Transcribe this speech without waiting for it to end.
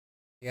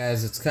Hey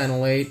guys, it's kind of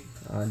late.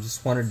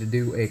 Just wanted to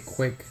do a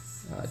quick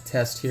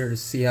test here to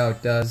see how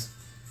it does.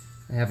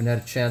 I haven't had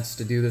a chance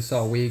to do this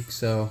all week,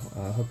 so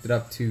hooked it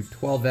up to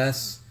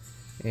 12S,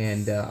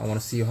 and I want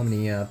to see how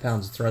many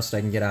pounds of thrust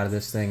I can get out of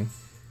this thing.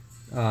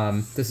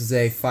 This is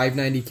a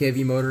 590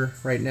 kV motor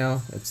right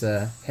now. It's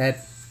a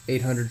HET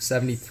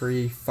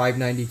 873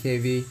 590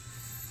 kV,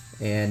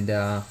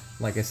 and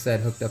like I said,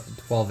 hooked up to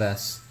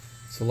 12S.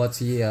 So let's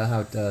see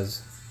how it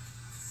does.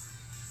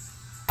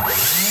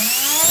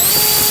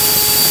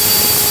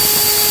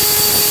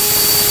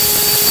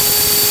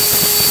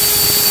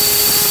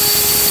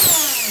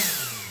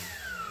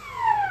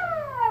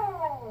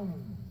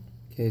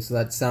 Okay, so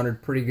that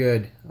sounded pretty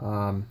good.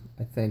 I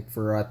think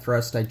for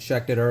thrust, I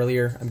checked it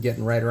earlier. I'm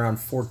getting right around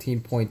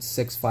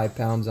 14.65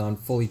 pounds on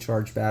fully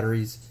charged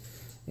batteries.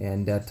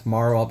 And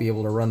tomorrow I'll be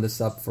able to run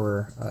this up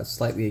for a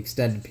slightly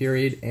extended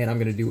period, and I'm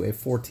going to do a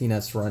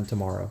 14S run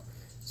tomorrow.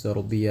 So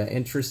it'll be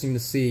interesting to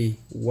see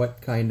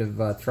what kind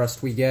of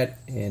thrust we get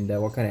and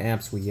what kind of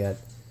amps we get.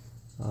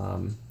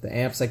 The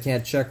amps I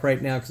can't check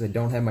right now because I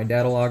don't have my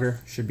data logger.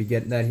 Should be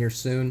getting that here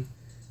soon.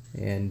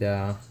 And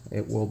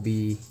it will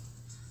be...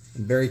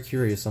 I'm very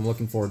curious. I'm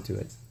looking forward to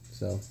it.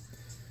 So,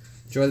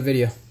 enjoy the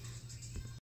video.